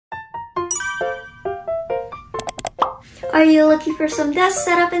Are you looking for some desk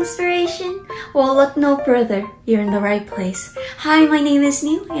setup inspiration? Well, look no further. You're in the right place. Hi, my name is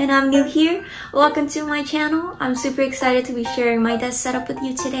New and I'm new here. Welcome to my channel. I'm super excited to be sharing my desk setup with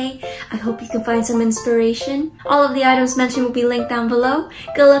you today. I hope you can find some inspiration. All of the items mentioned will be linked down below.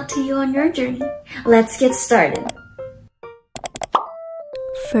 Good luck to you on your journey. Let's get started.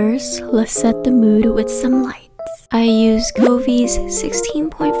 First, let's set the mood with some lights. I use Good's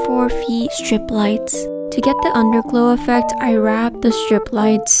 16.4 feet strip lights. To get the underglow effect, I wrapped the strip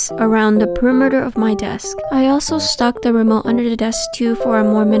lights around the perimeter of my desk. I also stuck the remote under the desk too for a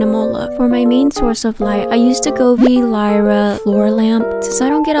more minimal look. For my main source of light, I used the Good Lyra floor lamp. Since I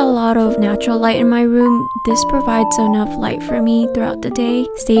don't get a lot of natural light in my room, this provides enough light for me throughout the day.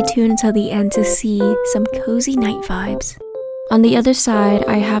 Stay tuned until the end to see some cozy night vibes. On the other side,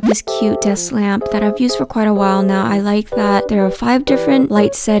 I have this cute desk lamp that I've used for quite a while now. I like that there are 5 different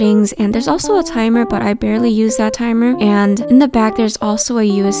light settings and there's also a timer, but I barely use that timer. And in the back, there's also a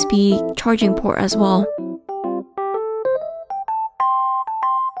USB charging port as well.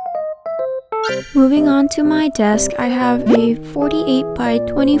 Moving on to my desk, I have a 48 by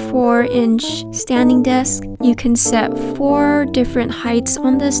 24 inch standing desk. You can set 4 different heights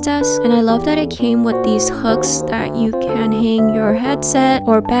on this desk, and I love that it came with these hooks that you can hang your headset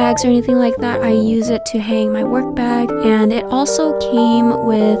or bags or anything like that. I use it to hang my work bag, and it also came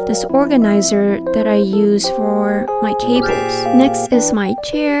with this organizer that I use for my cables. Next is my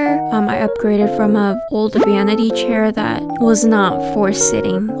chair. I upgraded from an old vanity chair that was not for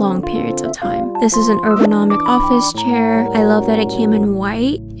sitting long periods of time. This is an ergonomic office chair. I love that it came in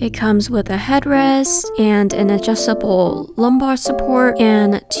white. It comes with a headrest and an adjustable lumbar support,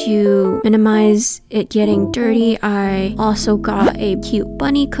 and to minimize it getting dirty, I also got a cute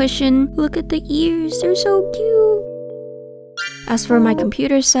bunny cushion. Look at the ears, they're so cute. As for my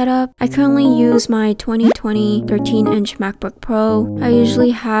computer setup, I currently use my 2020 13-inch MacBook Pro. I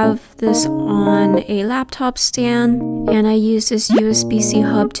usually have this on a laptop stand, and I use this USB-C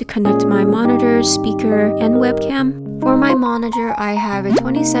hub to connect my monitor, speaker, and webcam. For my monitor, I have a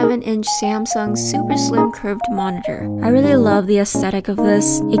 27-inch Samsung super slim curved monitor. I really love the aesthetic of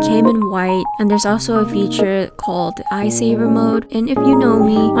this. It came in white, and there's also a feature called Eye Saver mode. And if you know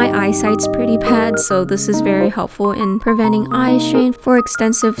me, my eyesight's pretty bad, so this is very helpful in preventing eye strain for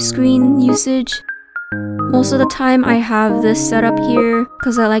extensive screen usage. Most of the time, I have this setup here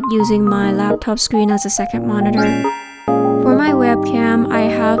because I like using my laptop screen as a second monitor. For my webcam, I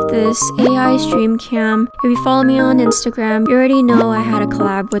have this AI Stream Cam. If you follow me on Instagram, you already know I had a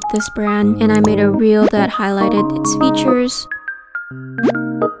collab with this brand and I made a reel that highlighted its features.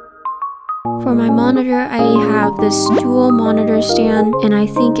 For my monitor, I have this dual monitor stand and I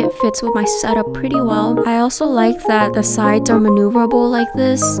think it fits with my setup pretty well. I also like that the sides are maneuverable like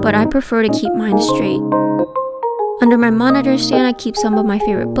this, but I prefer to keep mine straight. Under my monitor stand, I keep some of my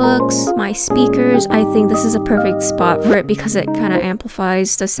favorite books, my speakers. I think this is a perfect spot for it because it kind of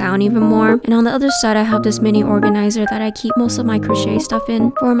amplifies the sound even more. And on the other side, I have this mini organizer that I keep most of my crochet stuff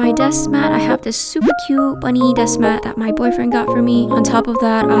in. For my desk mat, I have this super cute bunny desk mat that my boyfriend got for me. On top of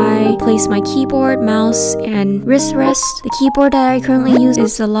that, I place my keyboard, mouse, and wrist rest. The keyboard that I currently use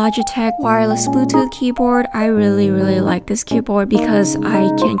is the Logitech wireless Bluetooth keyboard. I really like this keyboard because I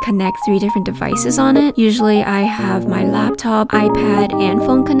can connect 3 different devices on it. Usually, I have my laptop, iPad, and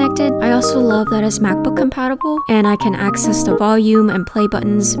phone connected. I also love that it's MacBook compatible and I can access the volume and play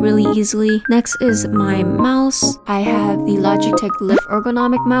buttons really easily. Next is my mouse. I have the Logitech Lift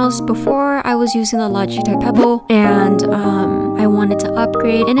ergonomic mouse. Before I was using the Logitech Pebble and I wanted to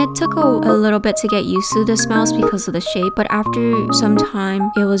upgrade, and it took a little bit to get used to this mouse because of the shape, but after some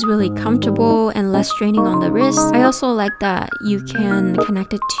time it was really comfortable and less straining on the wrist. I also like that you can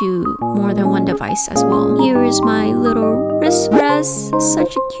connect it to more than one device as well. Here is my little wrist rest.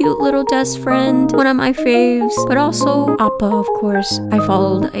 Such a cute little desk friend, one of my faves. But also Appa, of course. I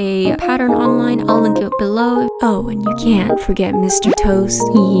followed a pattern online, I'll link it below. Oh, and you can't forget Mr. Toast.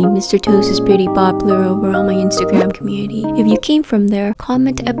 Mr. Toast is pretty popular over on my Instagram community. If you came from there,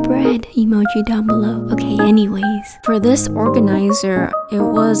 comment a bread emoji down below. Okay, anyways, for this organizer, it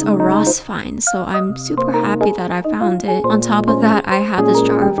was a Ross find, so I'm super happy that I found it. On top of that, I have this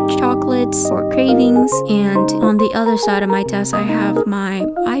jar of chocolates for cravings, and on the other side of my desk, I have my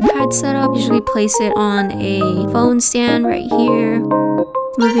iPad set up. Usually place it on a phone stand right here.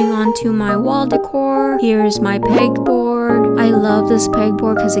 Moving on to my wall decor, here's my pegboard. I love this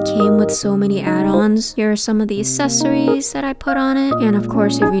pegboard because it came with so many add-ons. Here are some of the accessories that I put on it. And of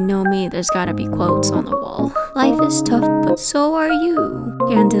course, if you know me, there's gotta be quotes on the wall. Life is tough, but so are you.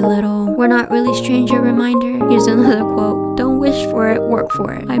 And a little, we're not really stranger reminder. Here's another quote. Don't wish wish for it, work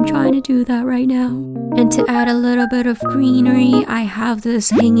for it. I'm trying to do that right now. And to add a little bit of greenery, I have this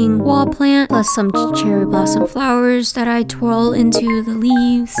hanging wall plant plus some cherry blossom flowers that I twirl into the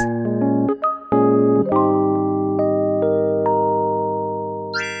leaves.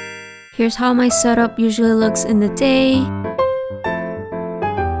 Here's how my setup usually looks in the day.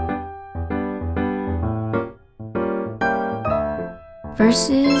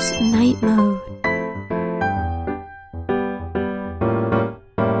 Versus night mode.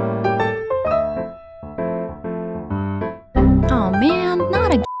 Oh man,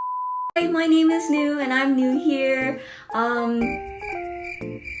 not again. Hi, my name is New and I'm new here. I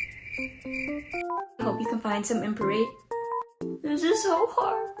hope you can find some inspiration. This is so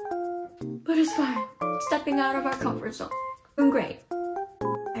hard, but it's fine. Stepping out of our comfort zone. Doing great.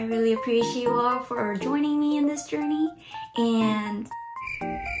 I really appreciate you all for joining me in this journey, and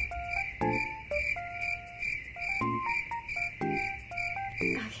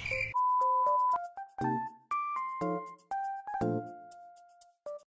okay.